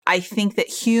I think that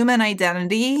human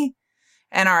identity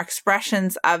and our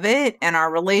expressions of it and our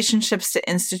relationships to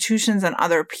institutions and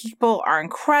other people are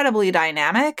incredibly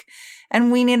dynamic.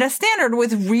 And we need a standard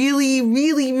with really,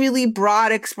 really, really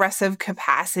broad expressive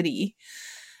capacity,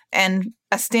 and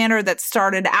a standard that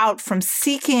started out from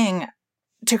seeking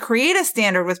to create a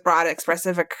standard with broad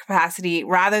expressive capacity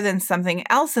rather than something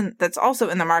else that's also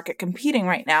in the market competing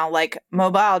right now, like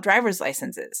mobile driver's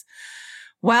licenses.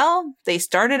 Well, they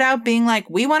started out being like,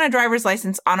 we want a driver's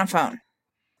license on a phone.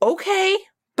 Okay,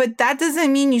 but that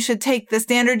doesn't mean you should take the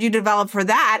standard you develop for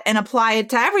that and apply it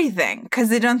to everything, because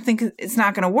they don't think it's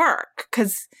not going to work,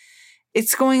 because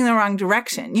it's going in the wrong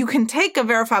direction. You can take a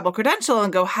verifiable credential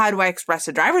and go, how do I express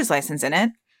a driver's license in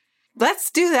it? Let's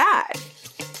do that.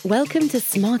 Welcome to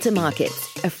Smarter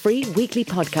Markets, a free weekly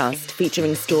podcast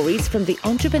featuring stories from the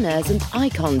entrepreneurs and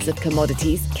icons of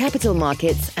commodities, capital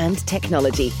markets, and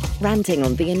technology, ranting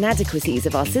on the inadequacies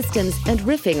of our systems and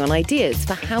riffing on ideas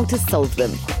for how to solve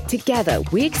them. Together,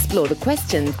 we explore the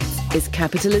questions: is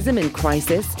capitalism in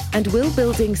crisis? And will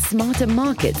building smarter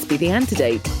markets be the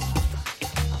antidote?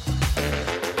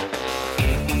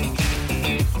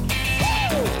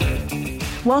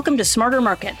 Welcome to Smarter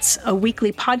Markets, a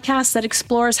weekly podcast that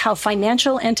explores how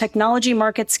financial and technology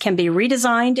markets can be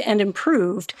redesigned and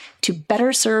improved to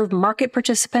better serve market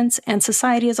participants and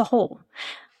society as a whole.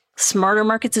 Smarter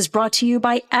Markets is brought to you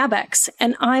by Abex,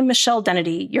 and I'm Michelle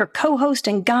Dennedy, your co-host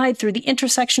and guide through the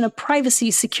intersection of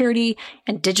privacy, security,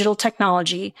 and digital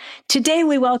technology. Today,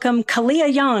 we welcome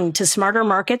Kalia Young to Smarter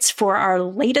Markets for our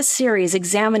latest series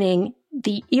examining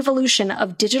the evolution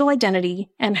of digital identity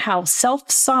and how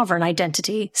self-sovereign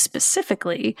identity,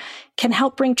 specifically, can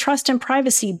help bring trust and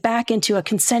privacy back into a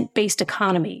consent-based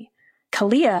economy.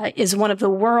 Kalia is one of the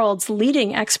world's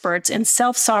leading experts in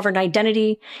self-sovereign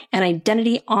identity and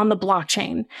identity on the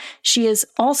blockchain. She is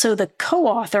also the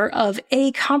co-author of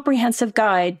A Comprehensive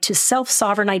Guide to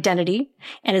Self-Sovereign Identity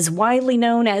and is widely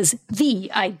known as the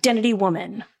Identity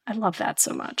Woman. I love that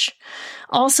so much.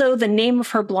 Also, the name of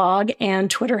her blog and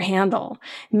Twitter handle.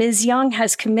 Ms. Young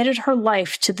has committed her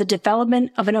life to the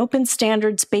development of an open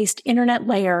standards-based internet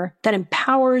layer that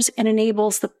empowers and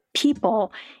enables the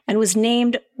people, and was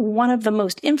named one of the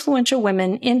most influential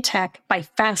women in tech by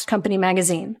Fast Company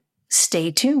magazine. Stay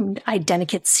tuned.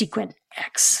 Identikit Sequent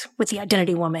X with the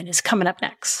Identity Woman is coming up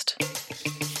next.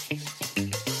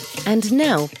 And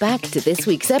now, back to this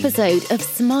week's episode of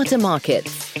Smarter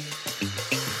Markets.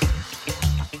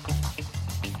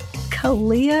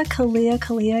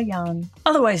 Kalia Young,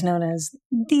 otherwise known as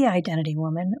the Identity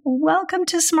Woman. Welcome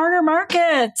to Smarter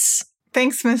Markets.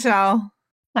 Thanks, Michelle.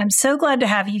 I'm so glad to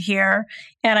have you here.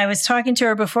 And I was talking to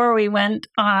her before we went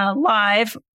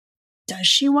live. Does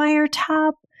she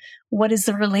wiretap? What is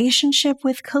the relationship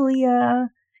with Kalia?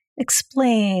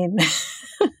 Explain.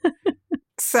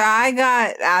 So I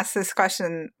got asked this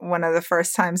question one of the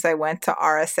first times I went to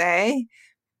RSA,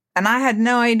 and I had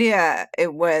no idea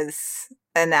it was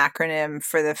an acronym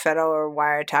for the federal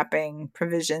wiretapping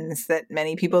provisions that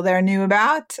many people there knew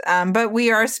about. But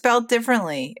we are spelled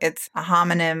differently. It's a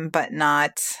homonym, but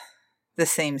not the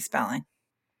same spelling.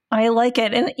 I like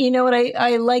it. And you know what?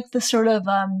 I like the sort of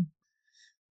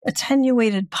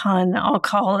attenuated pun, I'll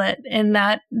call it, in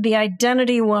that the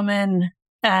Identity Woman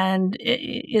and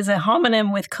is a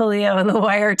homonym with Kalia and the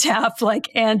wiretap, like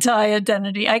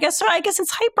anti-identity. I guess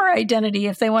it's hyper-identity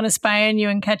if they want to spy on you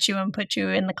and catch you and put you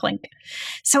in the clink.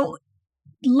 So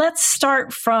let's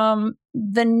start from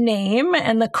the name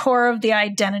and the core of the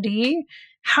identity.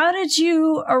 How did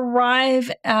you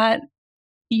arrive at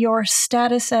your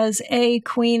status as A,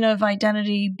 Queen of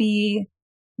Identity, B,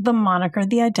 the moniker,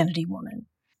 the Identity Woman?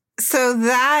 So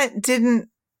that didn't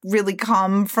really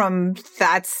come from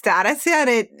that status yet.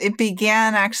 It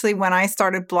began actually when I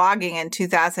started blogging in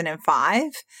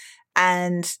 2005,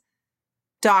 and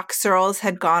Doc Searls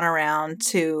had gone around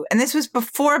to, and this was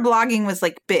before blogging was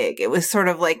like big. It was sort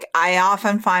of like, I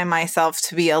often find myself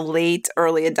to be a late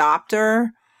early adopter,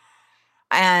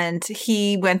 and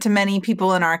he went to many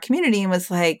people in our community and was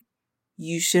like,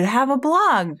 you should have a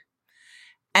blog.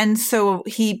 And so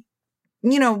he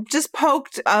just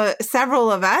poked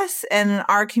several of us, and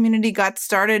our community got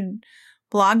started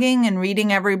blogging and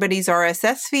reading everybody's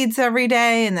RSS feeds every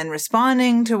day and then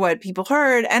responding to what people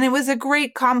heard. And it was a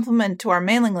great compliment to our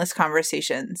mailing list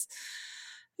conversations.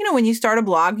 When you start a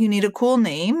blog, you need a cool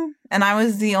name. And I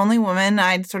was the only woman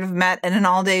I'd sort of met at an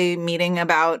all-day meeting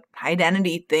about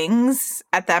identity things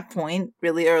at that point,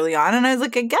 really early on. And I was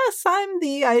like, I guess I'm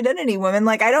the Identity Woman.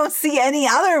 Like, I don't see any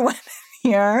other women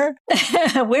here.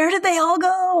 Where did they all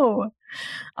go?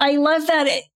 I love that.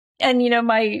 And,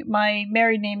 my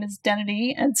married name is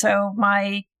Dennedy. And so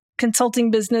my consulting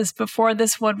business before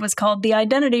this one was called The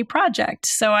Identity Project.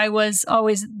 So I was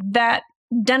always that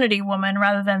identity woman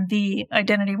rather than the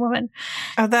identity woman.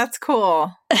 Oh, that's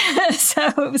cool. So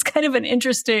it was kind of an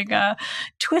interesting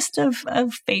twist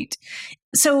of fate.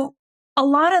 So a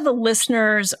lot of the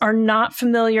listeners are not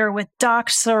familiar with Doc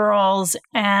Searls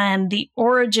and the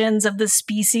origins of the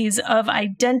species of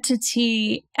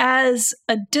identity as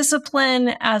a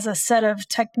discipline, as a set of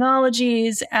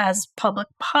technologies, as public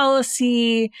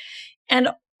policy, and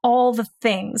all the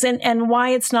things, and why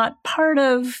it's not part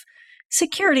of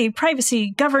security,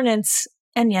 privacy, governance,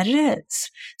 and yet it is.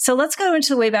 So let's go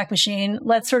into the Wayback Machine.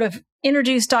 Let's sort of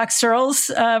introduce Doc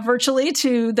Searls virtually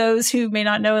to those who may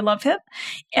not know and love him.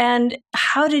 And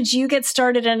how did you get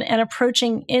started and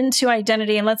approaching into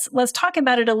identity? And let's talk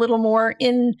about it a little more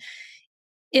in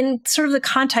sort of the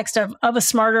context of a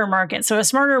smarter market. So a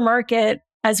smarter market,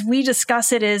 as we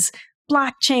discuss it, is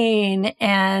blockchain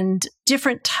and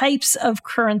different types of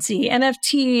currency,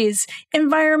 NFTs,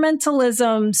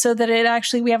 environmentalism, so that it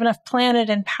actually, we have enough planet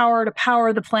and power to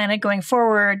power the planet going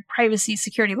forward, privacy,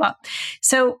 security, blah.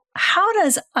 So how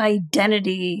does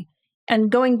identity,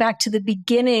 and going back to the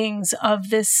beginnings of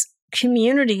this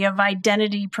community of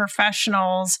identity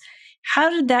professionals, how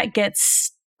did that get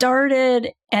started,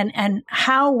 and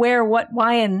how, where, what,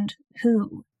 why, and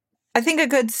who? I think a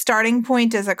good starting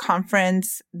point is a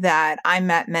conference that I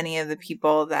met many of the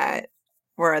people that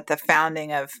were at the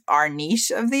founding of our niche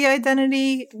of the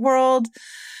identity world,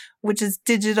 which is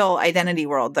Digital Identity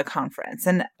World, the conference.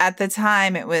 And at the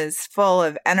time, it was full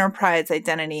of enterprise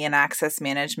identity and access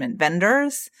management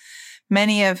vendors,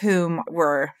 many of whom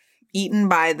were eaten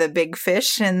by the big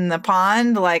fish in the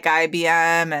pond, like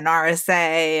IBM and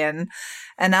RSA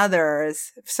and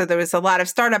others. So there was a lot of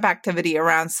startup activity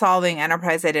around solving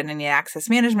enterprise identity and access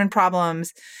management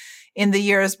problems. In the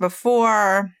years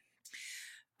before,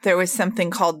 there was something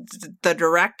called the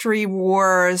directory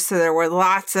wars. So there were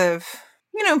lots of,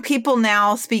 people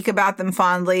now speak about them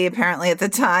fondly. Apparently at the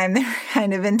time, they were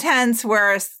kind of intense,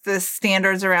 whereas the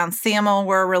standards around SAML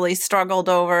were really struggled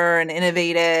over and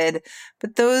innovated.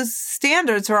 But those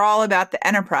standards were all about the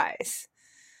enterprise.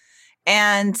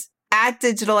 And at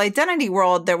Digital Identity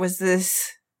World, there was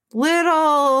this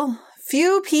little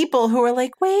few people who were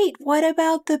like, wait, what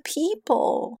about the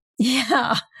people?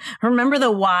 Yeah. Remember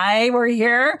the why we're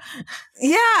here?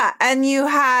 Yeah. And you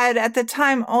had at the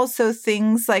time also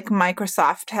things like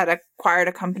Microsoft had acquired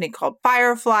a company called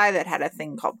Firefly that had a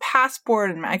thing called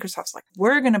Passport. And Microsoft's like,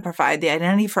 we're going to provide the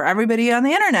identity for everybody on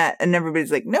the internet. And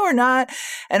everybody's like, no, we're not.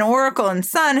 And Oracle and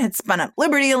Sun had spun up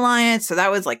Liberty Alliance. So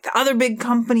that was like the other big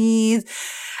companies.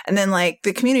 And then like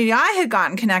the community I had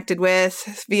gotten connected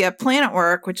with via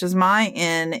PlanetWork, which is my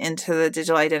into the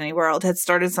digital identity world, had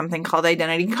started something called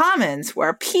Identity Commons,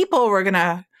 where people were going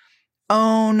to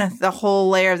own the whole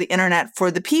layer of the internet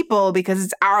for the people because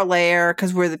it's our layer,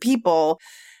 because we're the people.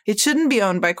 It shouldn't be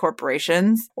owned by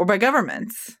corporations or by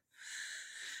governments.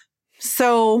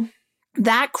 So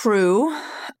that crew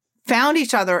found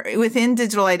each other within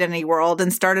Digital Identity World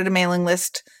and started a mailing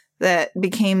list that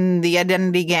became the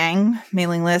Identity Gang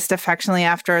mailing list, affectionately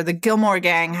after the Gilmore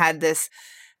Gang had this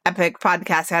epic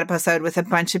podcast episode with a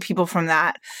bunch of people from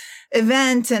that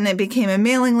event, and it became a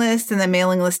mailing list, and the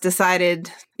mailing list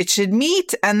decided it should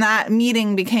meet, and that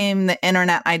meeting became the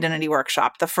Internet Identity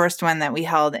Workshop, the first one that we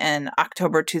held in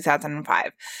October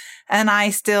 2005. And I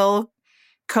still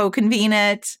co-convene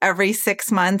it every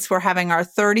 6 months. We're having our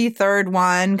 33rd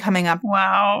one coming up.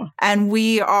 Wow. And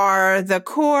we are the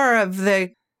core of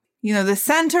the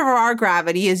center of our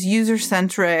gravity is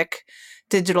user-centric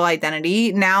digital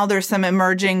identity. Now there's some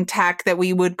emerging tech that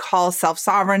we would call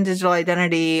self-sovereign digital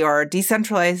identity or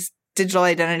decentralized digital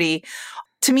identity.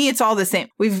 To me, it's all the same.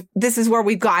 This is where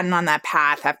we've gotten on that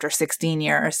path after 16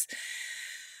 years.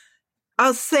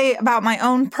 I'll say about my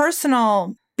own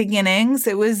personal beginnings,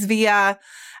 it was via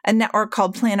a network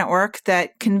called PlanetWork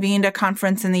that convened a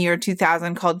conference in the year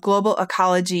 2000 called Global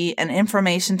Ecology and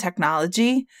Information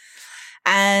Technology.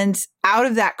 And out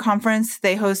of that conference,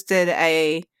 they hosted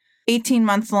a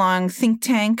 18-month-long think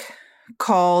tank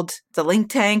called the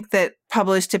Link Tank that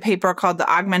published a paper called The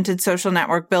Augmented Social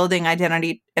Network: Building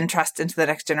Identity and Trust into the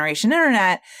Next Generation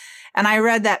Internet. And I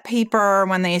read that paper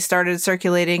when they started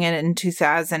circulating it in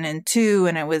 2002,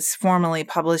 and it was formally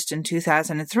published in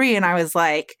 2003. And I was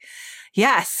like,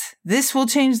 yes, this will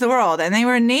change the world. And they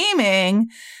were naming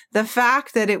the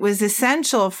fact that it was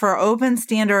essential for open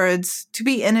standards to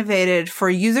be innovated for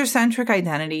user-centric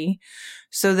identity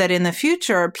so that in the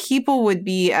future, people would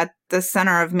be at the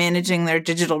center of managing their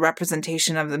digital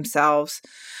representation of themselves,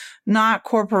 not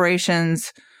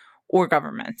corporations or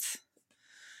governments.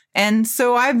 And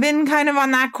so I've been kind of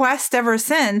on that quest ever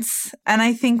since. And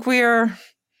I think we're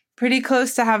pretty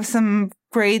close to have some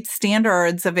great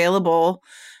standards available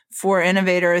for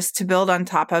innovators to build on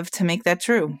top of to make that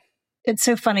true. It's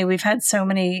so funny. We've had so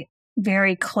many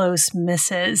very close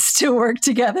misses to work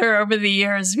together over the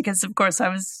years because, of course, I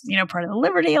was, part of the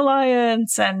Liberty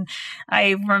Alliance. And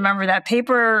I remember that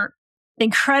paper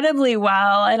incredibly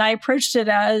well. And I approached it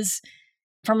as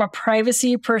from a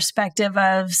privacy perspective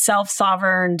of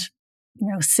self-sovereign,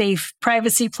 safe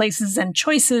privacy places and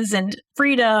choices and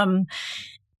freedom.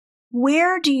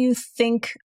 Where do you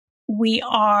think we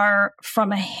are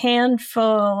from a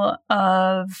handful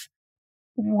of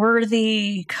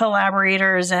worthy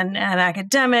collaborators and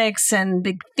academics and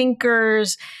big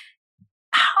thinkers?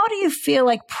 How do you feel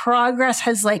like progress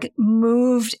has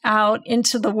moved out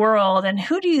into the world? And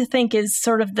who do you think is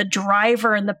sort of the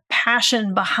driver and the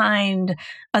passion behind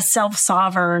a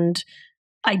self-sovereign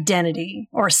identity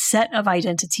or set of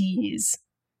identities?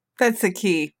 That's the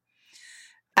key.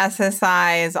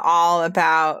 SSI is all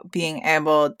about being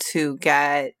able to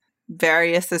get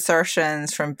various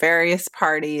assertions from various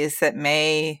parties that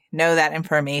may know that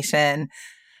information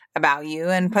about you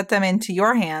and put them into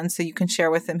your hands so you can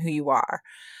share with them who you are.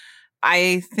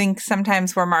 I think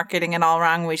sometimes we're marketing it all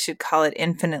wrong. We should call it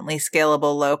infinitely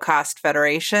scalable, low-cost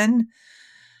federation.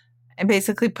 It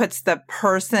basically puts the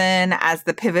person as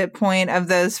the pivot point of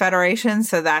those federations.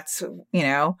 So that's,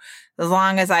 as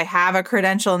long as I have a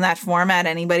credential in that format,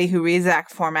 anybody who reads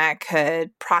that format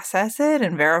could process it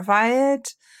and verify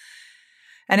it.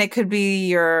 And it could be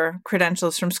your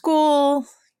credentials from school,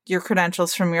 your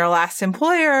credentials from your last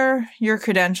employer, your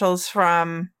credentials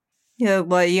from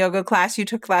the yoga class you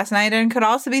took last night, and it could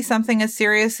also be something as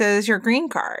serious as your green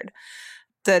card.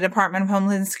 The Department of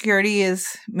Homeland Security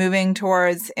is moving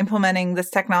towards implementing this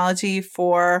technology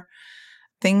for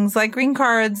things like green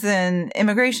cards and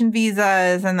immigration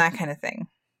visas and that kind of thing.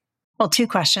 Well, two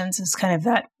questions is kind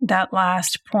of that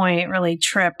last point really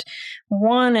tripped.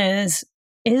 One is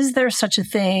there such a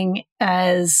thing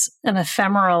as an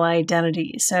ephemeral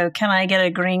identity? So can I get a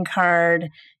green card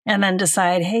and then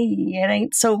decide, hey, it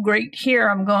ain't so great here,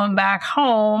 I'm going back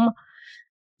home?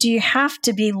 Do you have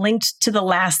to be linked to the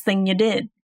last thing you did?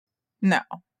 No.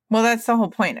 Well, that's the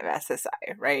whole point of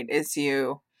SSI, right? Is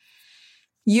you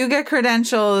get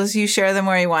credentials, you share them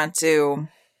where you want to.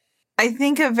 I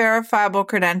think of verifiable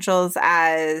credentials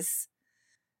as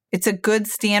it's a good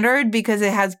standard because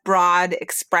it has broad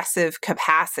expressive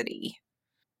capacity,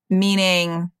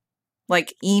 meaning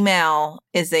email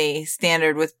is a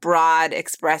standard with broad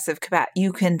expressive capacity.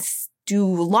 You can do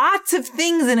lots of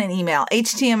things in an email.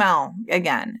 HTML,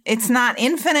 again, it's not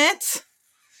infinite,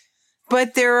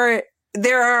 but there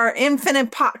are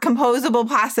infinite composable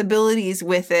possibilities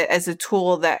with it as a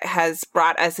tool that has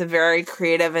brought us a very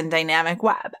creative and dynamic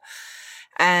web.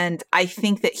 And I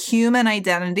think that human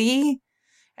identity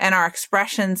and our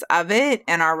expressions of it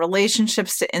and our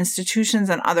relationships to institutions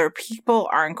and other people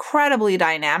are incredibly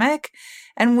dynamic.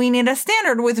 And we need a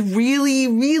standard with really,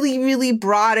 really, really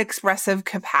broad expressive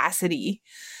capacity,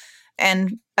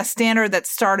 and a standard that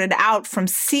started out from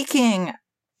seeking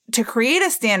to create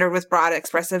a standard with broad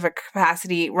expressive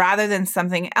capacity rather than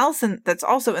something else that's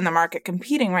also in the market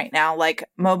competing right now, like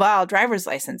mobile driver's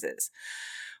licenses.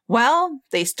 Well,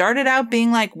 they started out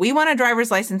being like, we want a driver's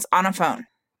license on a phone.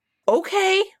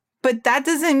 Okay, but that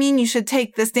doesn't mean you should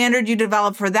take the standard you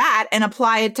develop for that and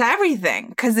apply it to everything,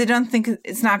 because they don't think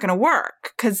it's not going to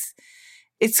work, because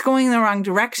it's going in the wrong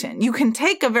direction. You can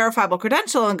take a verifiable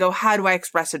credential and go, how do I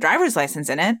express a driver's license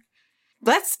in it?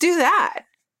 Let's do that.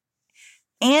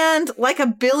 And a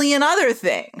billion other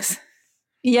things.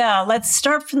 Yeah, let's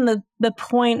start from the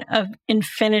point of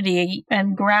infinity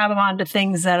and grab onto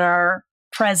things that are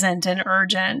present and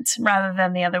urgent rather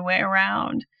than the other way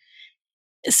around.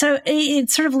 So it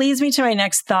sort of leads me to my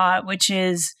next thought, which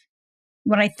is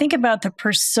when I think about the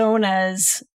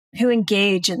personas who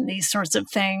engage in these sorts of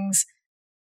things,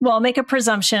 well, I'll make a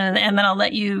presumption and then I'll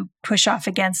let you push off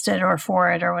against it or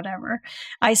for it or whatever.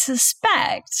 I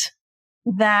suspect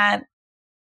that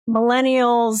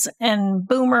millennials and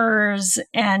boomers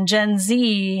and Gen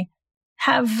Z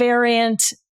have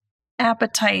variant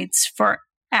appetites for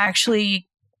actually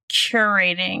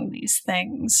curating these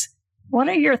things. What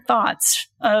are your thoughts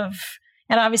of,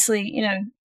 and obviously,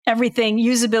 everything,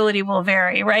 usability will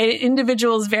vary, right?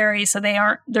 Individuals vary, so they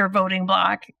aren't their voting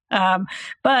block.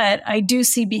 But I do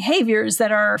see behaviors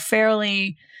that are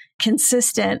fairly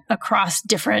consistent across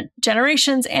different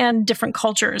generations and different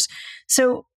cultures.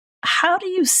 So how do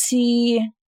you see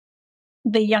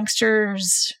the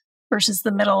youngsters versus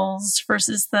the middles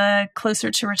versus the closer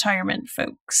to retirement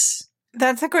folks?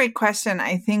 That's a great question.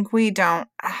 I think we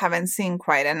haven't seen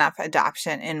quite enough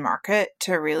adoption in market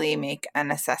to really make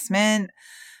an assessment.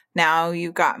 Now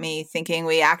you got me thinking.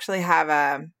 We actually have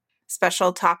a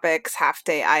special topics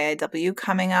half-day IIW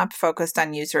coming up focused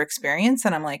on user experience.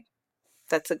 And I'm like,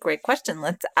 that's a great question.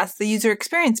 Let's ask the user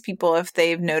experience people if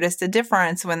they've noticed a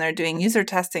difference when they're doing user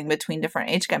testing between different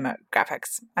age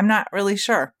demographics. I'm not really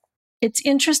sure. It's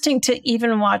interesting to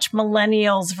even watch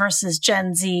millennials versus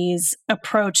Gen Z's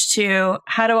approach to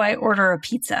how do I order a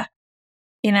pizza?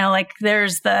 You know, like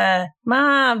there's the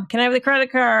mom, can I have the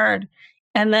credit card?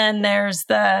 And then there's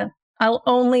the I'll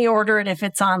only order it if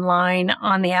it's online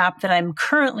on the app that I'm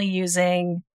currently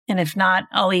using. And if not,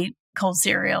 I'll eat cold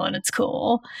cereal and it's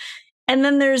cool. And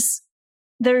then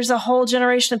there's a whole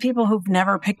generation of people who've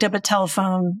never picked up a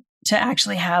telephone to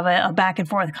actually have a back and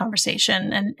forth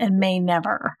conversation and may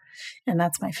never. And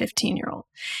that's my 15-year-old.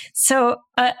 So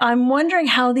I'm wondering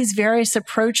how these various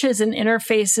approaches and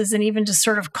interfaces and even just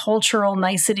sort of cultural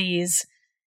niceties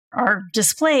are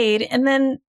displayed. And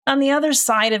then on the other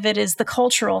side of it is the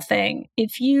cultural thing.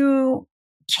 If you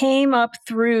came up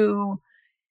through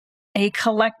a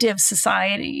collective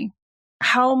society,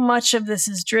 how much of this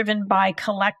is driven by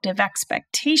collective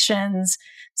expectations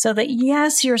so that,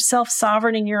 yes, you're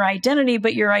self-sovereign in your identity,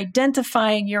 but you're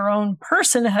identifying your own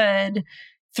personhood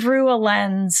through a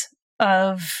lens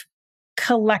of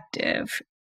collective.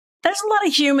 There's a lot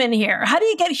of human here. How do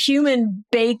you get human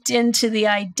baked into the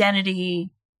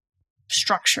identity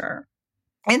structure?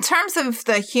 In terms of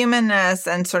the humanness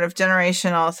and sort of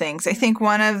generational things, I think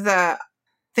one of the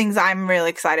things I'm really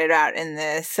excited about in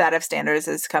this set of standards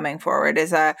that's coming forward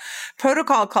is a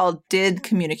protocol called DID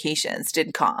Communications,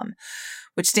 DIDCOM,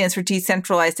 which stands for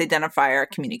Decentralized Identifier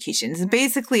Communications. It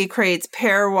basically creates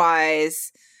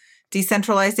pairwise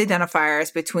decentralized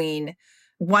identifiers between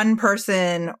one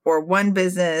person or one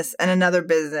business and another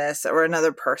business or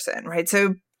another person, right?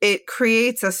 So it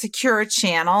creates a secure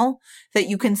channel that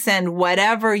you can send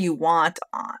whatever you want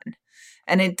on.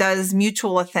 And it does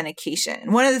mutual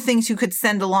authentication. One of the things you could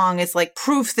send along is like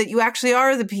proof that you actually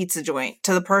are the pizza joint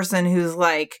to the person who's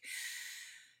like,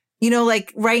 you know,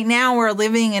 like right now we're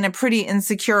living in a pretty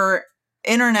insecure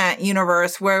internet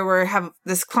universe where we have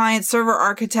this client server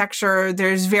architecture.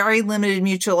 There's very limited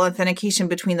mutual authentication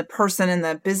between the person and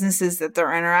the businesses that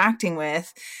they're interacting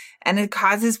with. And it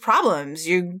causes problems.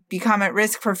 You become at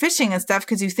risk for phishing and stuff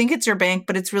because you think it's your bank,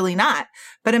 but it's really not.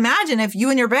 But imagine if you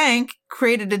and your bank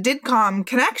created a DIDCOM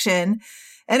connection,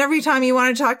 and every time you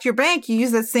want to talk to your bank, you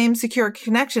use that same secure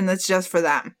connection that's just for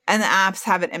them. And the apps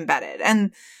have it embedded.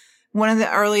 And one of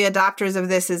the early adopters of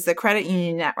this is the credit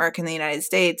union network in the United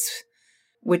States,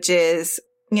 which is,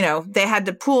 you know, they had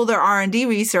to pool their R&D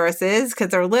resources because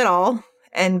they're little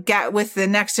and get with the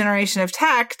next generation of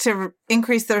tech to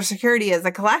increase their security as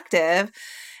a collective.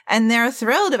 And they're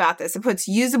thrilled about this. It puts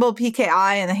usable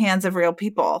PKI in the hands of real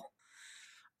people.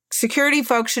 Security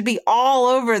folks should be all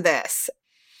over this.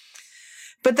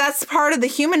 But that's part of the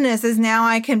humanness is now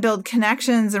I can build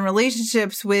connections and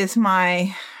relationships with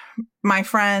my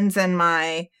friends and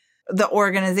the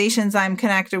organizations I'm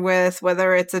connected with,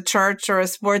 whether it's a church or a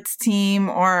sports team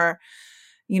or,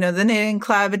 you know, the knitting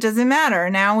club, it doesn't matter.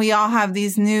 Now we all have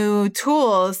these new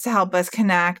tools to help us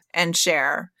connect and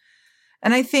share.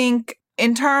 And I think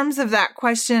in terms of that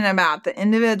question about the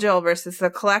individual versus the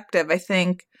collective, I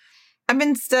think I've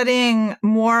been studying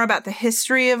more about the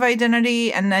history of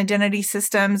identity and identity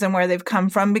systems and where they've come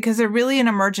from because they're really an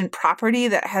emergent property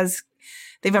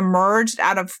they've emerged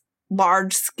out of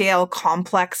large scale,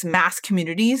 complex mass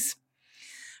communities,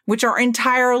 which are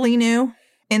entirely new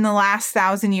in the last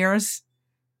 1,000 years.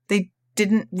 They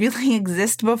didn't really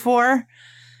exist before.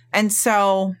 And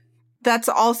so that's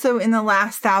also in the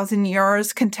last 1,000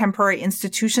 years, contemporary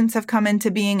institutions have come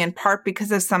into being in part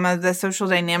because of some of the social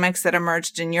dynamics that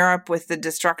emerged in Europe with the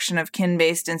destruction of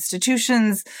kin-based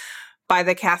institutions by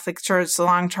the Catholic Church, the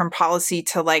long-term policy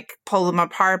to like pull them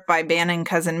apart by banning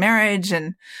cousin marriage.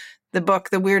 And the book,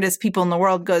 The Weirdest People in the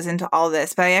World, goes into all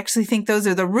this. But I actually think those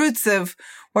are the roots of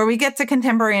where we get to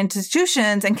contemporary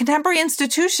institutions. And contemporary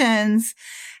institutions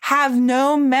have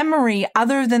no memory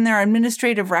other than their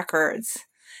administrative records.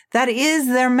 That is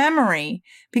their memory.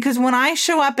 Because when I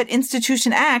show up at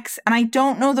institution X and I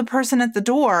don't know the person at the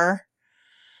door,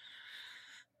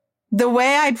 the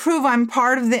way I prove I'm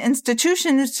part of the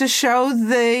institution is to show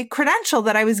the credential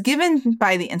that I was given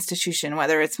by the institution,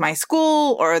 whether it's my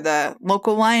school or the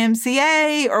local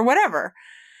YMCA or whatever,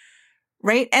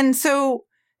 right? And so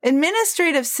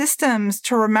administrative systems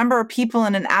to remember people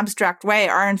in an abstract way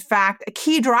are, in fact, a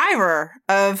key driver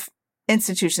of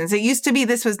institutions. It used to be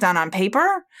this was done on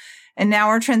paper, and now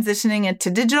we're transitioning it to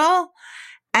digital.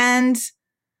 And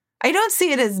I don't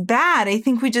see it as bad. I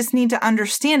think we just need to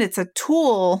understand it's a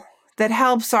tool that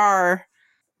helps our,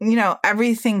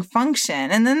 everything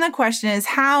function. And then the question is,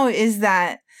 how is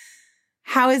that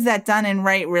done in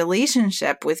right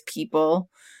relationship with people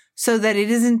so that it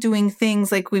isn't doing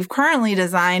things like we've currently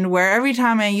designed where every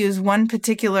time I use one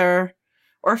particular,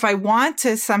 or if I want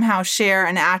to somehow share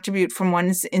an attribute from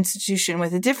one institution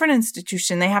with a different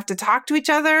institution, they have to talk to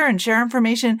each other and share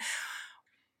information.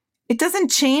 It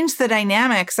doesn't change the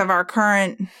dynamics of our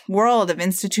current world of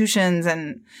institutions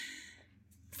and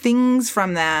things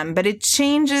from them, but it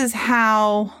changes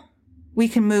how we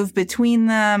can move between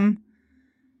them.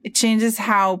 It changes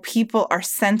how people are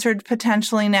centered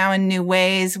potentially now in new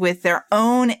ways with their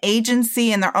own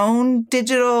agency and their own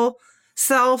digital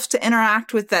self to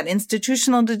interact with that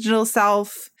institutional digital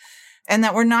self. And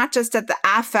that we're not just at the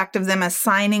affect of them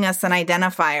assigning us an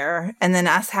identifier and then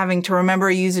us having to remember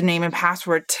a username and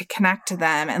password to connect to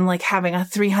them and like having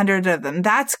 300 of them.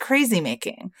 That's crazy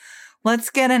making. Let's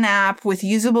get an app with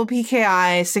usable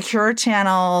PKI, secure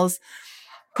channels,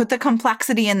 put the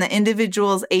complexity in the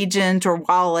individual's agent or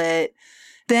wallet,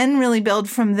 then really build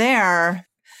from there,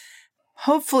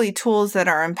 hopefully tools that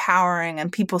are empowering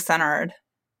and people-centered.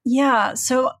 Yeah.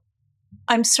 So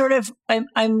I'm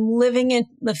living in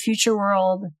the future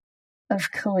world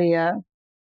of CALIA,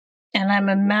 and I'm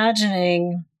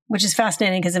imagining, which is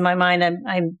fascinating because in my mind,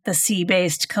 I'm the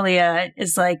C-based CALIA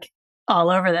is like all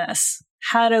over this.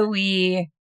 How do we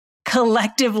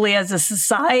collectively as a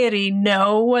society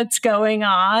know what's going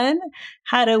on?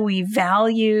 How do we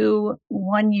value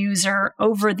one user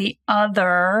over the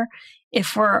other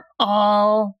if we're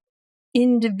all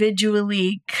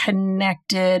individually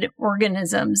connected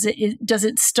organisms? Does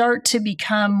it start to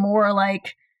become more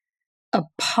like a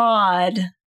pod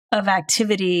of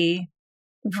activity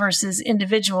versus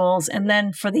individuals? And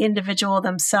then for the individual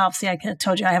themselves, see, I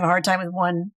told you I have a hard time with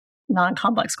one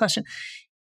non-complex question.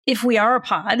 If we are a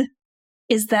pod,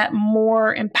 is that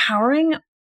more empowering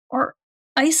or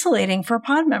isolating for a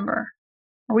pod member?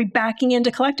 Are we backing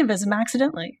into collectivism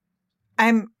accidentally?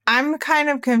 I'm kind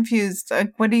of confused.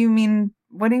 What do you mean?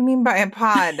 What do you mean by a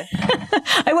pod?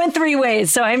 I went 3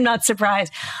 ways, so I'm not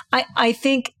surprised. I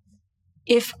think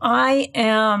if I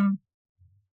am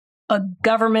a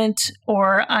government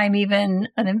or I'm even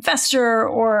an investor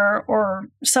or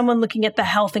someone looking at the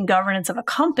health and governance of a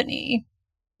company,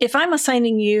 if I'm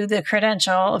assigning you the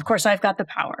credential, of course, I've got the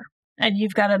power and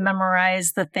you've got to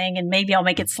memorize the thing and maybe I'll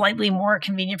make it slightly more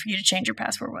convenient for you to change your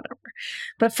password, whatever.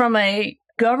 But from a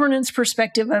governance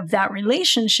perspective of that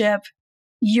relationship,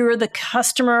 you're the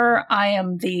customer. I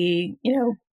am the,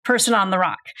 person on the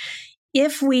rock.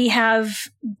 If we have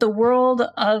the world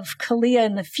of CALIA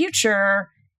in the future,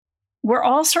 we're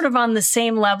all sort of on the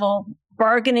same level,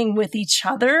 bargaining with each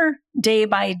other day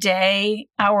by day,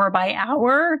 hour by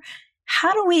hour.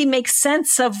 How do we make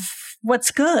sense of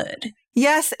what's good?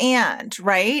 Yes, and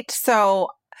right. So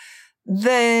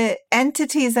the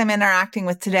entities I'm interacting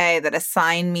with today that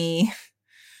assign me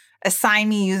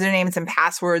usernames and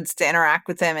passwords to interact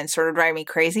with them and sort of drive me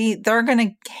crazy, they're going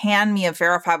to hand me a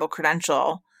verifiable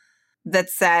credential that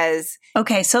says...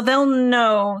 Okay, so they'll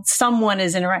know someone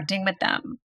is interacting with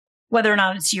them, whether or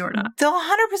not it's you or not. They'll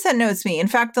 100% know it's me. In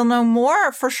fact, they'll know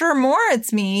more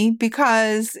it's me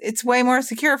because it's way more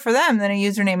secure for them than a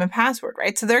username and password,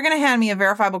 right? So they're going to hand me a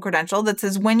verifiable credential that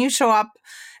says, when you show up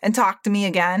and talk to me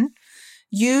again,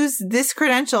 use this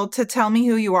credential to tell me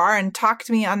who you are and talk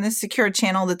to me on this secure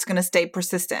channel that's going to stay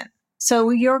persistent.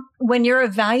 So when you're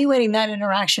evaluating that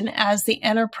interaction as the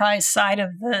enterprise side of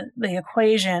the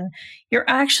equation, you're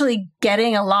actually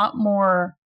getting a lot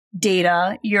more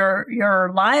data.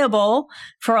 You're liable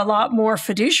for a lot more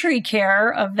fiduciary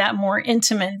care of that more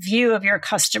intimate view of your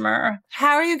customer.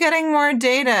 How are you getting more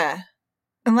data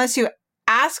unless you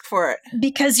ask for it?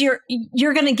 Because you're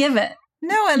going to give it.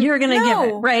 You're going to give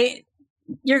it, right?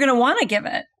 You're going to want to give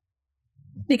it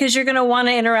because you're going to want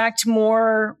to interact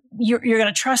more. You're going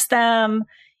to trust them.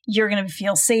 You're going to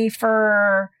feel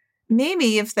safer.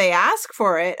 Maybe if they ask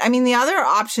for it. I mean, the other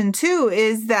option too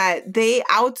is that they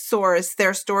outsource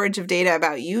their storage of data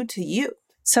about you to you.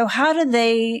 So how do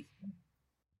they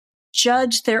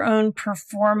judge their own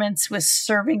performance with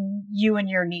serving you and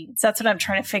your needs? That's what I'm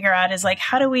trying to figure out is like,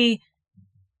 how do we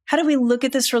look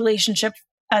at this relationship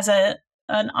as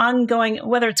an ongoing,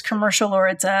 whether it's commercial or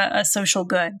it's a social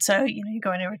good. So, you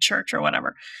go into a church or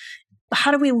whatever.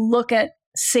 How do we look at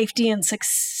safety and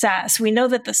success? We know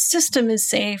that the system is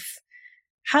safe.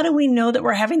 How do we know that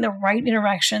we're having the right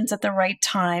interactions at the right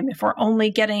time if we're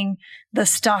only getting the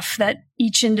stuff that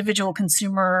each individual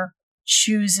consumer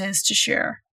chooses to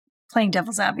share? Playing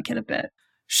devil's advocate a bit.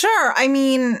 Sure. I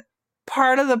mean,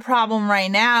 part of the problem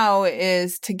right now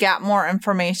is to get more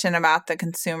information about the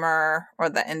consumer or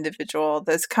the individual.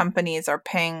 Those companies are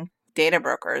paying data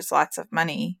brokers lots of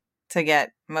money to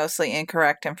get mostly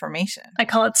incorrect information. I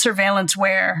call it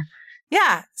surveillance-ware.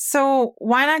 Yeah. So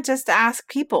why not just ask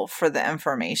people for the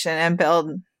information and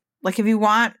build, like if you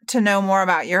want to know more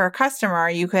about your customer,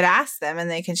 you could ask them and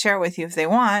they can share it with you if they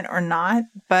want or not.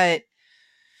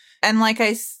 And like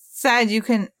I said, you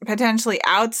can potentially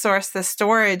outsource the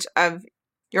storage of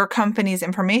your company's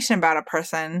information about a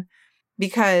person,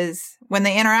 because when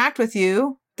they interact with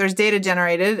you, there's data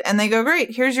generated and they go,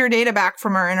 great, here's your data back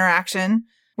from our interaction.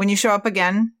 When you show up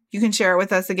again, you can share it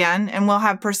with us again, and we'll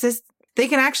have they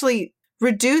can actually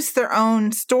reduce their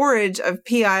own storage of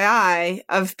PII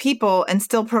of people and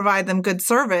still provide them good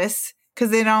service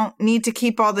because they don't need to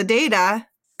keep all the data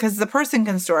because the person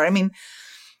can store it. I mean,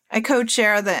 I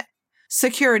co-chair the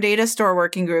Secure Data Store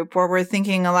Working Group, where we're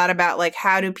thinking a lot about like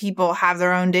how do people have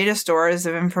their own data stores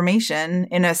of information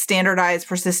in a standardized,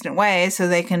 persistent way so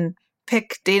they can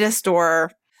pick data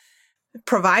store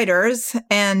providers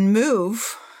and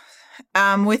move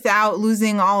without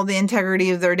losing all the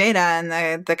integrity of their data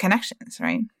and the connections,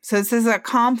 right? So this is a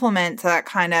complement to that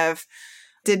kind of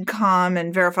DIDComm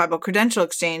and verifiable credential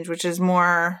exchange, which is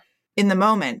more in the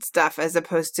moment stuff as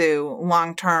opposed to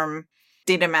long-term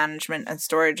data management and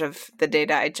storage of the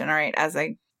data I generate as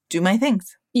I do my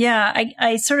things. Yeah,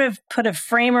 I sort of put a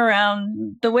frame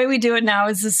around the way we do it now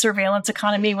is the surveillance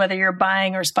economy, whether you're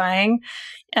buying or spying.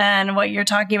 And what you're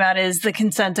talking about is the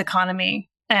consent economy.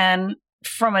 And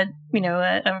from a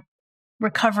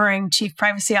recovering chief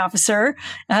privacy officer,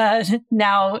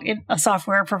 now a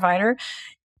software provider,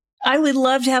 I would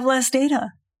love to have less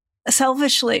data.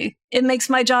 Selfishly, it makes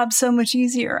my job so much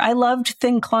easier. I loved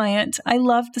Thin Client. I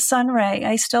loved the Sunray.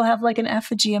 I still have like an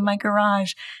effigy in my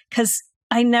garage because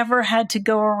I never had to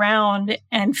go around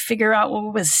and figure out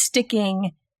what was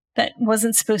sticking that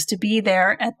wasn't supposed to be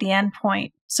there at the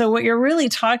endpoint. So what you're really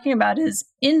talking about is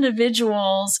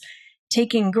individuals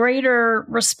taking greater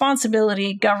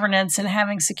responsibility, governance, and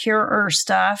having securer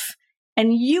stuff.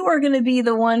 And you are going to be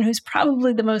the one who's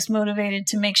probably the most motivated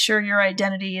to make sure your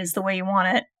identity is the way you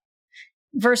want it,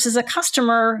 versus a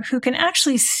customer who can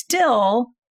actually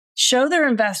still show their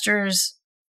investors,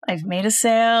 I've made a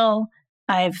sale,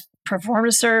 I've performed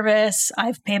a service,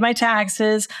 I've paid my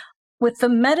taxes, with the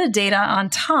metadata on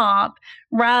top,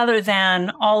 rather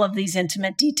than all of these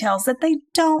intimate details that they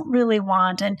don't really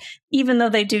want. And even though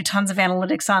they do tons of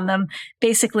analytics on them,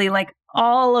 basically like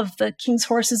all of the king's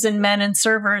horses and men and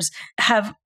servers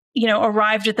have,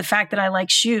 arrived at the fact that I like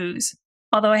shoes,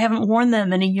 although I haven't worn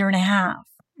them in a year and a half.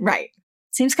 Right.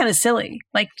 Seems kind of silly.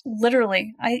 Like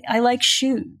literally, I like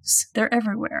shoes. They're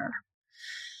everywhere.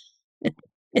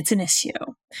 It's an issue.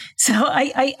 So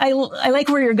I like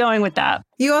where you're going with that.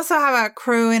 You also have a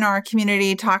crew in our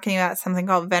community talking about something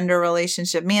called vendor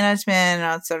relationship management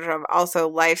and sort of also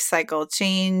life cycle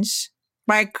change.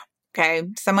 Like, okay,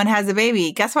 someone has a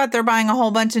baby. Guess what? They're buying a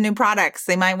whole bunch of new products.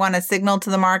 They might want to signal to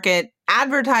the market,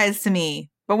 advertise to me.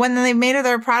 But when they've made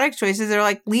their product choices, they're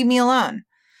like, leave me alone.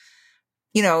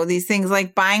 These things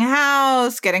like buying a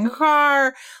house, getting a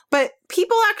car. But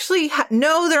people actually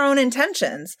know their own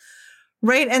intentions.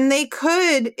 Right. And they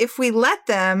could, if we let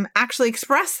them, actually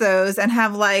express those and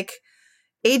have like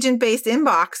agent-based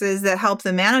inboxes that help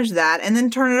them manage that and then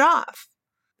turn it off.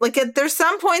 Like there's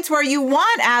some points where you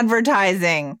want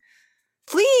advertising.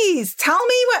 Please tell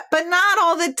me what, but not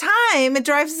all the time. It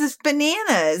drives us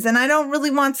bananas. And I don't really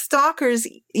want stalkers,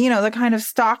 the kind of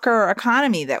stalker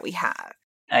economy that we have.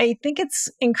 I think it's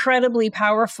incredibly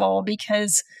powerful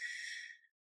because,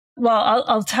 well,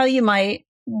 I'll tell you my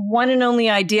one and only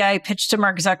idea I pitched to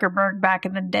Mark Zuckerberg back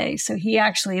in the day. So he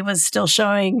actually was still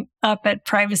showing up at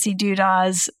Privacy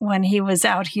Doodahs when he was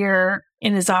out here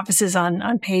in his offices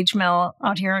on Page Mill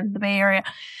out here in the Bay Area.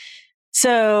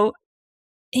 So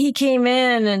he came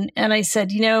in and I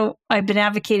said, I've been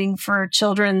advocating for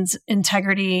children's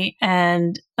integrity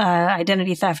and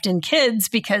identity theft in kids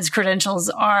because credentials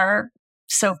are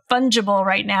so fungible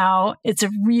right now. It's a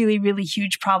really, really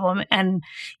huge problem. And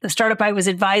the startup I was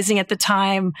advising at the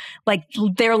time, like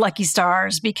they're lucky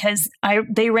stars because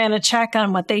they ran a check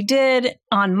on what they did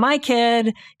on my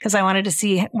kid because I wanted to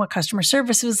see what customer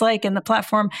service was like in the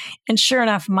platform. And sure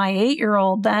enough, my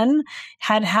 8-year-old then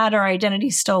had her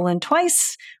identity stolen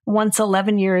twice, once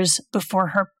 11 years before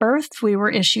her birth. We were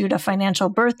issued a financial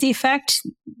birth defect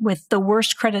with the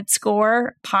worst credit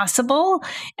score possible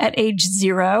at age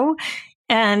 0.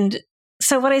 And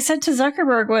so what I said to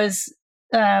Zuckerberg was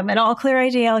an all clear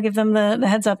idea. I'll give them the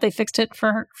heads up. They fixed it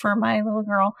for my little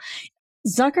girl.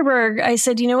 Zuckerberg, I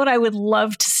said, you know what I would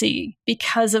love to see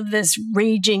because of this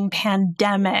raging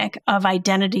pandemic of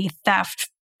identity theft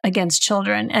against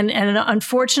children. And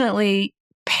unfortunately,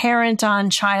 parent on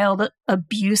child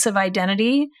abuse of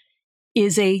identity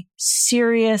is a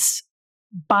serious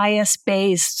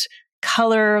bias-based,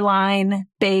 color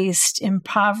line-based,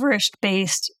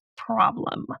 impoverished-based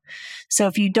problem. So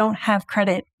if you don't have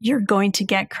credit, you're going to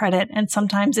get credit. And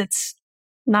sometimes it's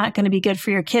not going to be good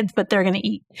for your kids, but they're going to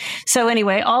eat. So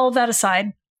anyway, all of that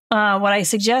aside, what I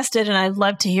suggested, and I'd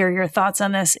love to hear your thoughts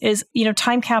on this, is,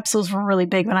 time capsules were really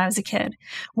big when I was a kid.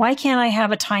 Why can't I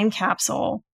have a time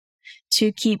capsule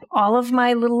to keep all of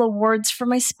my little awards for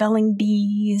my spelling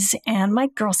bees and my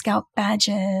Girl Scout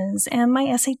badges and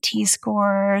my SAT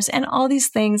scores and all these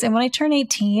things? And when I turn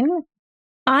 18,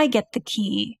 I get the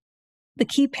key. The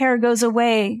key pair goes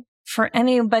away for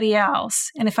anybody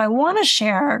else. And if I want to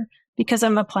share because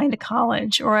I'm applying to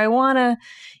college or I want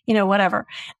to, whatever,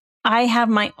 I have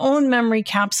my own memory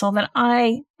capsule that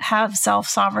I have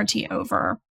self-sovereignty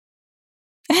over.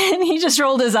 And he just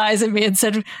rolled his eyes at me and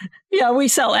said, yeah, we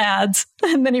sell ads.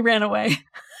 And then he ran away.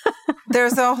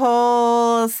 There's a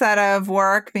whole set of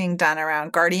work being done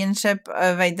around guardianship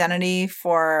of identity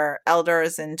for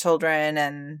elders and children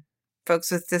and folks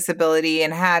with disability.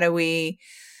 And how do we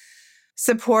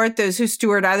support those who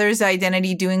steward others'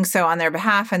 identity doing so on their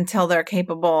behalf until they're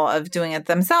capable of doing it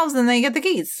themselves and they get the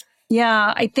keys?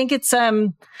 Yeah, I think it's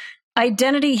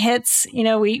identity hits,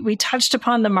 we touched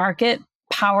upon the market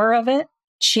power of it,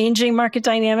 changing market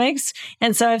dynamics.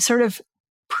 And so I've sort of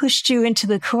pushed you into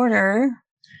the corner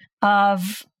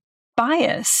of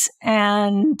bias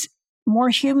and more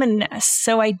humanness.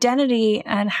 So identity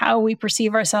and how we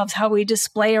perceive ourselves, how we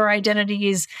display our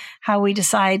identities, how we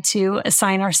decide to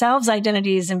assign ourselves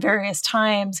identities in various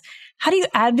times. How do you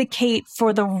advocate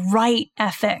for the right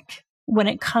ethic when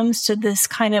it comes to this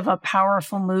kind of a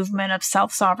powerful movement of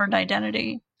self-sovereign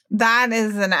identity? That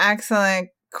is an excellent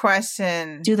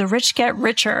question. Do the rich get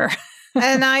richer?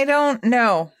 And I don't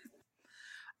know.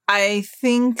 I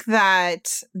think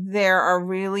that there are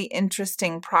really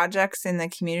interesting projects in the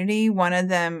community. One of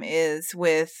them is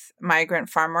with migrant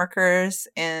farm workers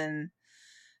in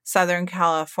Southern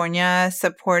California,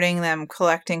 supporting them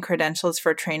collecting credentials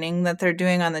for training that they're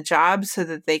doing on the job so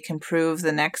that they can prove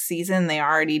the next season they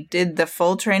already did the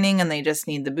full training and they just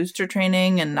need the booster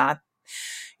training, and not,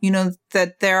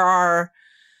 that there are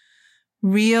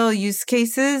real use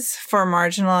cases for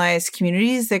marginalized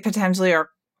communities that potentially are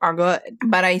good.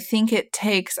 But I think it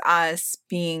takes us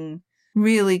being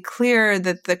really clear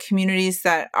that the communities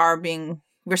that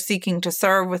we're seeking to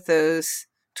serve with those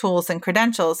tools and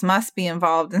credentials must be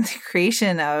involved in the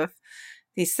creation of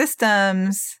these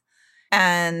systems,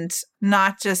 and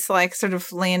not just like sort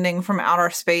of landing from outer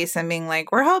space and being like,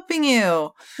 we're helping you.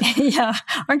 Yeah.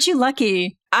 Aren't you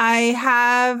lucky?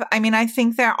 I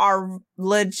think there are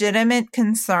legitimate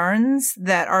concerns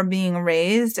that are being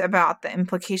raised about the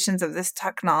implications of this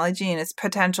technology and its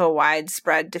potential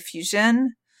widespread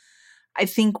diffusion. I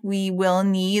think we will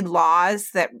need laws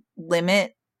that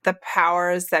limit the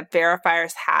powers that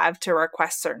verifiers have to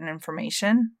request certain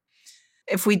information.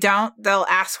 If we don't,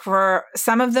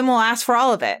 some of them will ask for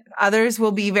all of it. Others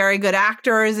will be very good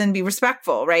actors and be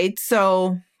respectful, right?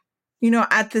 So,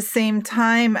 at the same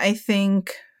time, I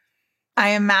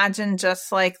imagine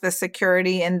just like the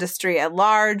security industry at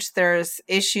large, there's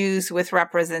issues with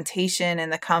representation in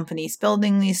the companies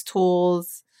building these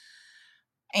tools.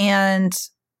 And,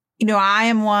 I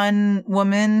am one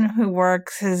woman who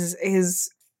is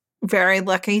very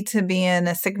lucky to be in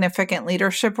a significant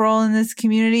leadership role in this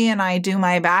community. And I do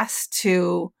my best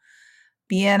to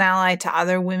be an ally to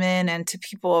other women and to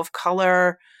people of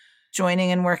color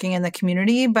joining and working in the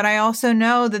community. But I also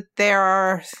know that there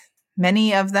are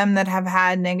many of them that have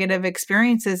had negative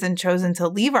experiences and chosen to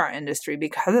leave our industry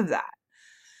because of that.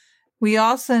 We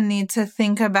also need to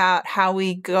think about how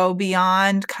we go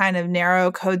beyond kind of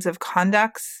narrow codes of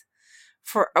conducts.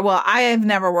 I have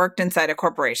never worked inside a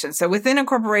corporation. So within a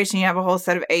corporation, you have a whole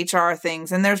set of HR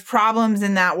things, and there's problems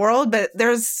in that world, but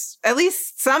there's at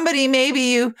least somebody you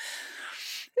maybe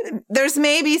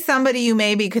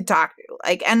could talk to.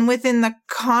 And within the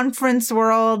conference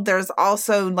world, there's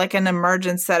also like an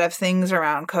emergent set of things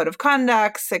around code of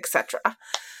conducts, etc.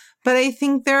 But I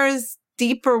think there is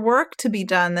deeper work to be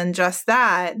done than just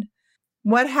that.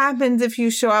 What happens if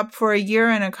you show up for a year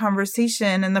in a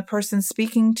conversation and the person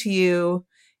speaking to you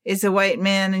is a white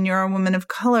man and you're a woman of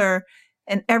color,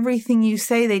 and everything you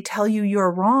say, they tell you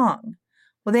you're wrong?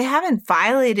 Well, they haven't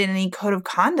violated any code of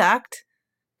conduct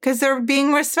because they're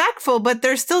being respectful, but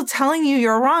they're still telling you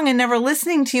you're wrong and never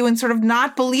listening to you and sort of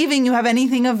not believing you have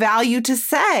anything of value to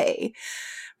say,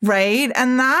 right?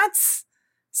 And that's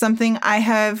something I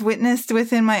have witnessed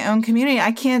within my own community.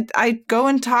 I go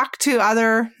and talk to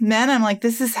other men. I'm like,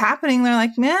 this is happening. They're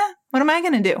like, meh, what am I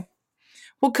going to do?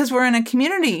 Well, because we're in a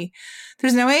community.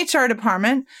 There's no HR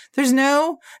department.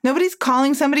 Nobody's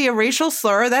calling somebody a racial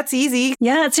slur. That's easy.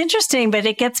 Yeah, it's interesting, but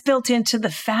it gets built into the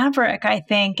fabric, I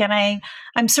think. And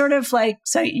I'm sort of like,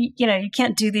 so, you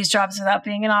can't do these jobs without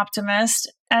being an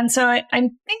optimist. And so I'm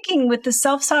thinking with the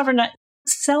self-sovereign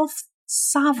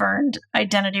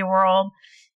identity world,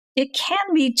 it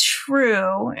can be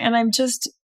true. And I'm just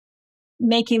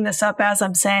making this up as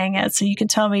I'm saying it. So you can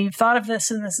tell me you've thought of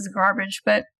this and this is garbage,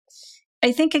 but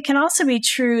I think it can also be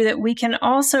true that we can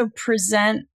also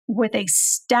present with a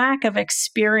stack of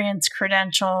experience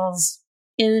credentials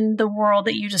in the world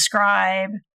that you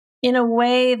describe in a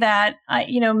way that,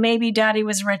 maybe daddy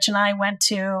was rich and I went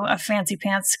to a fancy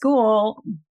pants school,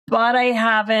 but I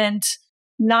haven't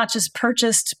not just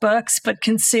purchased books, but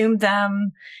consumed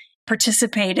them,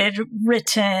 participated,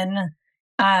 written,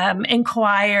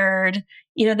 inquired.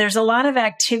 There's a lot of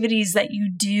activities that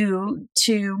you do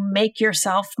to make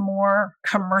yourself more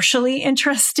commercially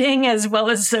interesting as well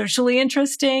as socially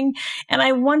interesting. And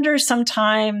I wonder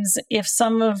sometimes if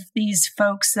some of these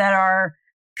folks that are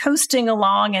coasting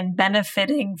along and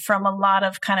benefiting from a lot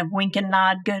of kind of wink and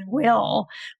nod goodwill,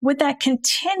 would that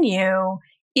continue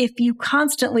if you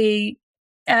constantly,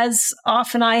 as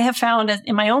often I have found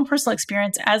in my own personal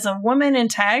experience as a woman in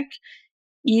tech,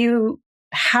 you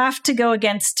have to go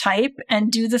against type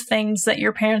and do the things that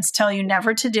your parents tell you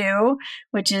never to do,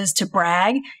 which is to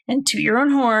brag and toot your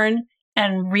own horn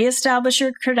and reestablish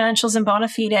your credentials and bona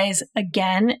fides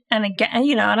again and again.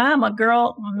 And I'm a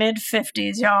girl,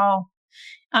 mid-50s, y'all.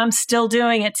 I'm still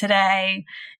doing it today.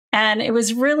 And it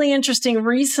was really interesting.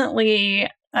 Recently,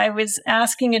 I was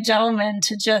asking a gentleman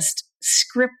to just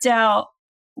script out,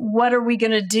 what are we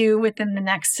going to do within the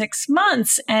next 6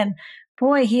 months? And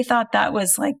boy, he thought that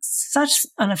was like such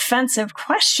an offensive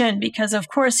question because, of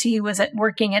course, he was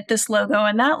working at this logo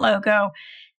and that logo.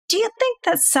 Do you think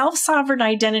that self-sovereign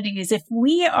identities, if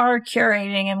we are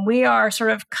curating and we are sort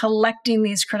of collecting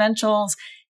these credentials,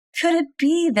 could it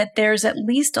be that there's at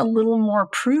least a little more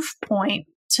proof point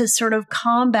to sort of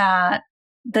combat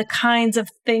the kinds of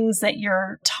things that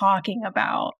you're talking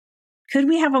about? Could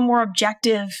we have a more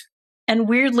objective and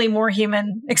weirdly more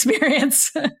human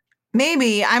experience?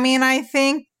 Maybe. I mean, I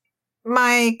think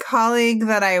my colleague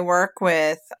that I work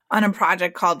with on a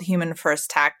project called Human First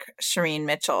Tech, Shireen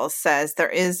Mitchell, says there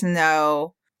is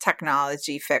no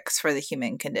technology fix for the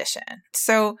human condition.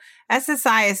 So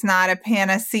SSI is not a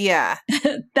panacea.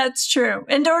 That's true.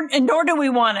 And nor do we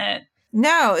want it.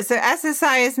 No. So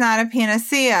SSI is not a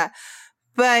panacea.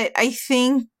 But I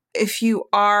think if you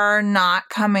are not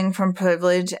coming from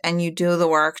privilege and you do the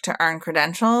work to earn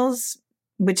credentials,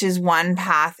 which is one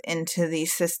path into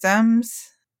these systems,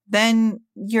 then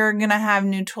you're going to have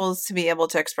new tools to be able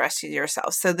to express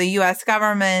yourself. So the U.S.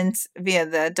 government, via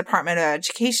the Department of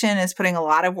Education, is putting a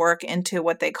lot of work into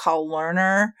what they call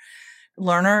learner.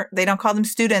 They don't call them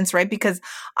students, right? Because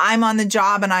I'm on the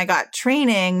job and I got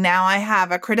training. Now I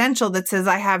have a credential that says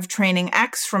I have training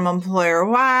X from employer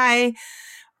Y.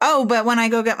 Oh, but when I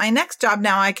go get my next job,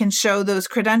 now I can show those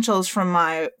credentials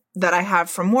that I have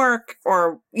from work,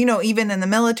 or, even in the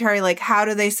military, like how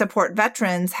do they support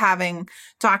veterans having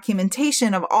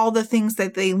documentation of all the things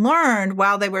that they learned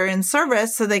while they were in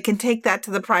service so they can take that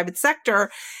to the private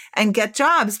sector and get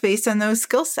jobs based on those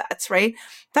skill sets, right?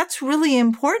 That's really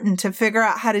important to figure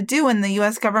out how to do. And the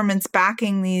U.S. government's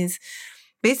backing these,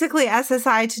 basically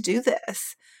SSI, to do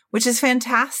this, which is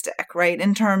fantastic, right?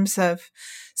 In terms of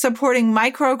supporting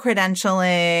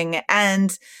micro-credentialing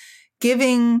and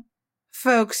giving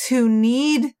folks who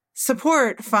need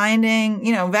support finding,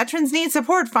 veterans need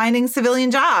support finding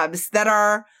civilian jobs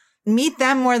that meet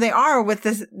them where they are with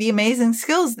the amazing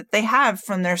skills that they have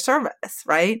from their service,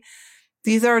 right?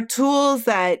 These are tools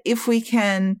that if we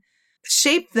can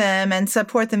shape them and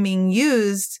support them being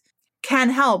used can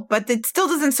help, but it still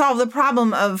doesn't solve the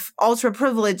problem of ultra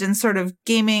privilege and sort of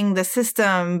gaming the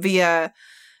system via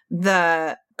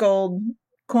the gold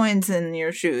coins in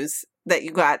your shoes that you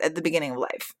got at the beginning of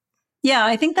life. Yeah,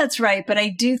 I think that's right. But I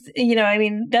do,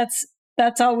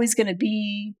 that's always going to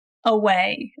be a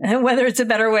way, whether it's a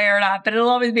better way or not, but it'll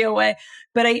always be a way.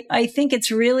 But I think it's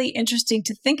really interesting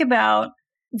to think about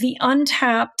the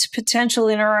untapped potential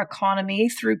in our economy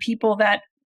through people that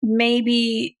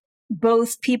maybe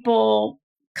both people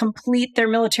complete their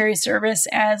military service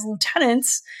as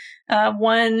lieutenants,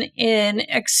 one in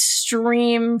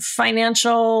extreme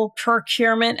financial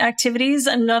procurement activities,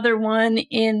 another one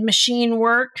in machine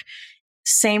work,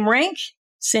 same rank,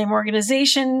 same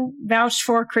organization, vouched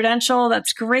for credential.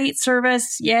 That's great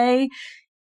service. Yay.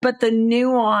 But the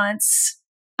nuance,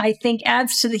 I think,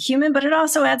 adds to the human, but it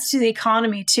also adds to the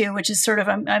economy too, which is sort of,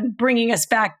 I'm bringing us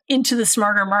back into the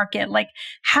smarter market. Like,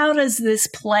 how does this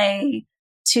play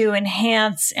to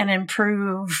enhance and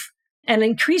improve and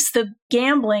increase the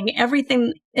gambling?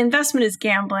 Everything, investment is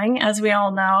gambling, as we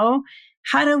all know.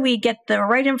 How do we get the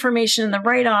right information and the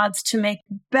right odds to make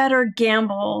better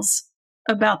gambles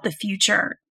about the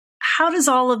future? How does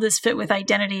all of this fit with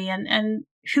identity and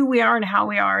who we are and how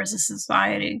we are as a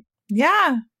society?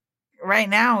 Yeah. Right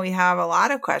now, we have a lot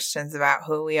of questions about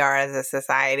who we are as a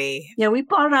society. Yeah, we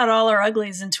brought out all our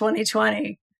uglies in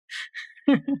 2020.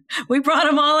 We brought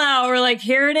them all out. We're like,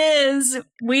 here it is.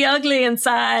 We ugly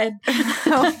inside.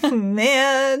 Oh,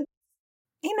 man.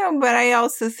 But I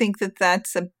also think that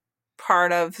that's a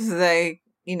part of the,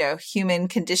 human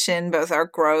condition, both our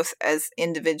growth as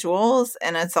individuals,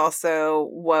 and it's also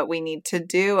what we need to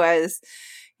do as,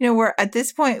 we're at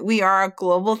this point, we are a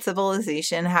global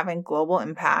civilization having global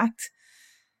impact.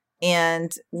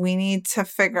 And we need to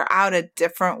figure out a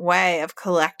different way of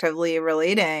collectively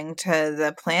relating to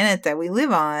the planet that we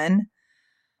live on.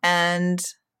 And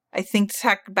I think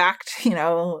back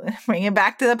to, bring it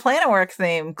back to the Planet Work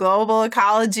theme, global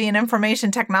ecology and information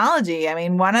technology. I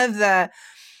mean, one of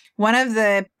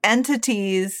the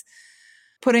entities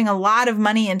putting a lot of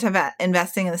money into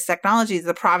investing in this technology is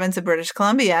the province of British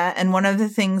Columbia. And one of the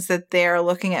things that they're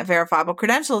looking at verifiable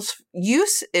credentials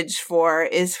usage for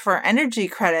is for energy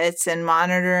credits and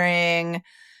monitoring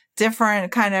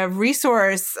different kind of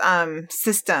resource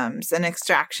systems and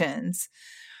extractions.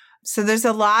 So there's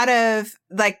a lot of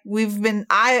I'm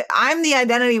the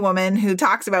identity woman who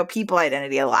talks about people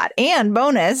identity a lot. And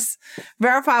bonus,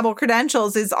 verifiable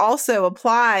credentials is also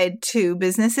applied to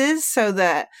businesses so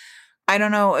that I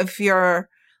don't know if your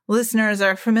listeners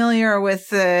are familiar with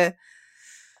the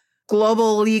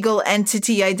Global Legal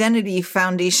Entity Identity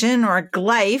Foundation, or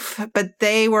GLIFE, but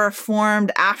they were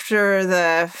formed after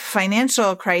the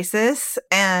financial crisis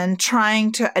and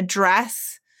trying to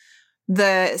address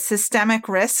the systemic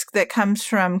risk that comes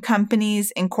from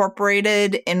companies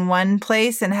incorporated in one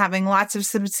place and having lots of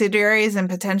subsidiaries and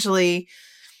potentially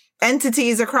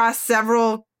entities across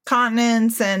several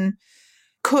continents. And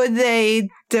could they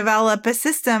develop a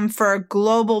system for a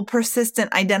global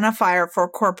persistent identifier for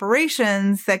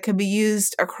corporations that could be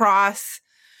used across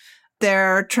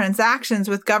their transactions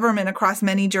with government across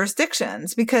many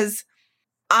jurisdictions? Because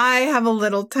I have a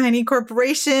little tiny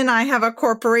corporation. I have a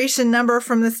corporation number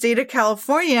from the state of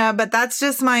California, but that's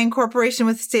just my incorporation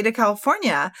with the state of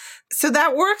California. So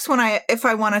that works if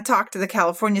I want to talk to the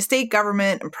California state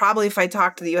government, and probably if I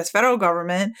talk to the US federal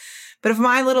government. But if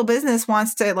my little business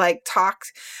wants to talk,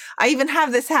 I even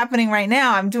have this happening right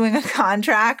now. I'm doing a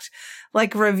contract,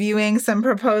 reviewing some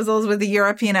proposals with a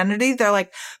European entity. They're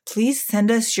like, please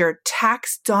send us your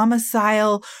tax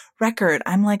domicile record.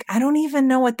 I'm like, I don't even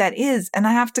know what that is. And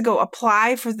I have to go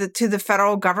apply to the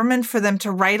federal government for them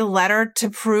to write a letter to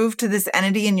prove to this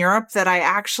entity in Europe that I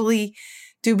actually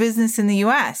do business in the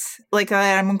US.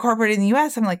 I'm incorporated in the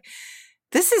US. I'm like,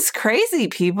 this is crazy,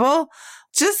 people.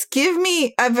 Just give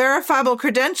me a verifiable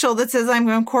credential that says I'm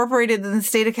incorporated in the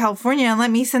state of California and let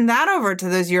me send that over to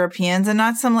those Europeans and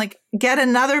not some get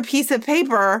another piece of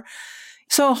paper.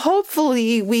 So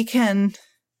hopefully we can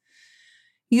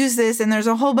use this. And there's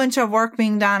a whole bunch of work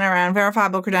being done around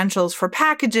verifiable credentials for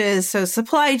packages. So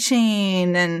supply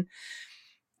chain, and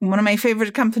one of my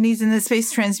favorite companies in this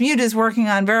space, Transmute, is working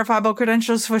on verifiable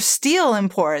credentials for steel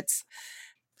imports.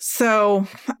 So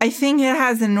I think it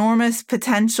has enormous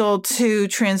potential to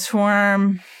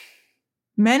transform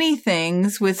many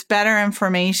things with better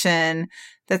information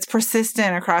that's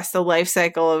persistent across the life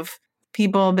cycle of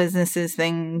people, businesses,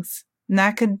 things. And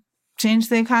that could change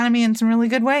the economy in some really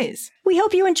good ways. We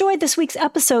hope you enjoyed this week's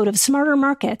episode of Smarter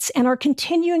Markets and our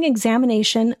continuing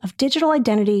examination of digital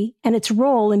identity and its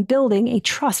role in building a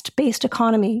trust-based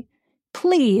economy.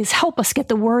 Please help us get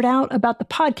the word out about the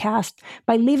podcast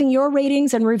by leaving your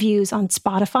ratings and reviews on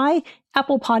Spotify,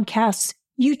 Apple Podcasts,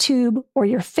 YouTube, or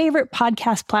your favorite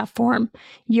podcast platform.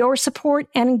 Your support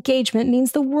and engagement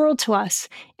means the world to us,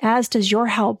 as does your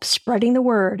help spreading the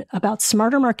word about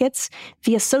Smarter Markets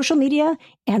via social media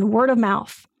and word of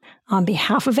mouth. On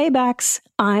behalf of ABAX,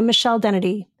 I'm Michelle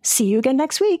Dennedy. See you again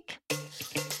next week.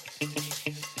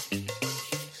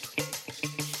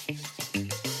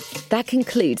 That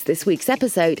concludes this week's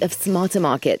episode of Smarter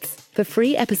Markets. For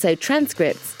free episode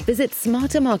transcripts, visit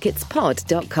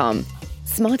smartermarketspod.com.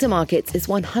 Smarter Markets is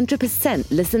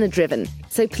 100% listener-driven,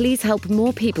 so please help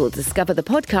more people discover the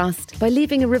podcast by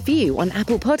leaving a review on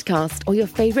Apple Podcast or your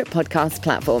favorite podcast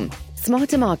platform.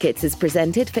 Smarter Markets is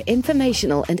presented for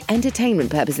informational and entertainment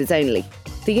purposes only.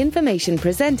 The information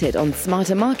presented on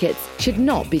Smarter Markets should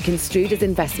not be construed as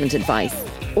investment advice.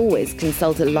 Always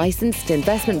consult a licensed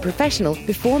investment professional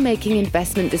before making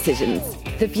investment decisions.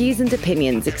 The views and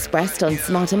opinions expressed on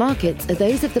Smarter Markets are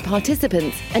those of the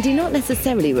participants and do not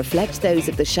necessarily reflect those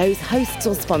of the show's hosts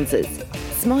or sponsors.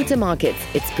 Smarter Markets,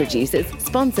 its producers,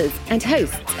 sponsors, and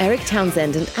hosts, Eric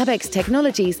Townsend and Abex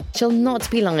Technologies, shall not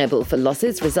be liable for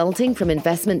losses resulting from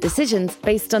investment decisions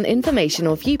based on information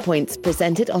or viewpoints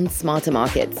presented on Smarter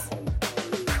Markets.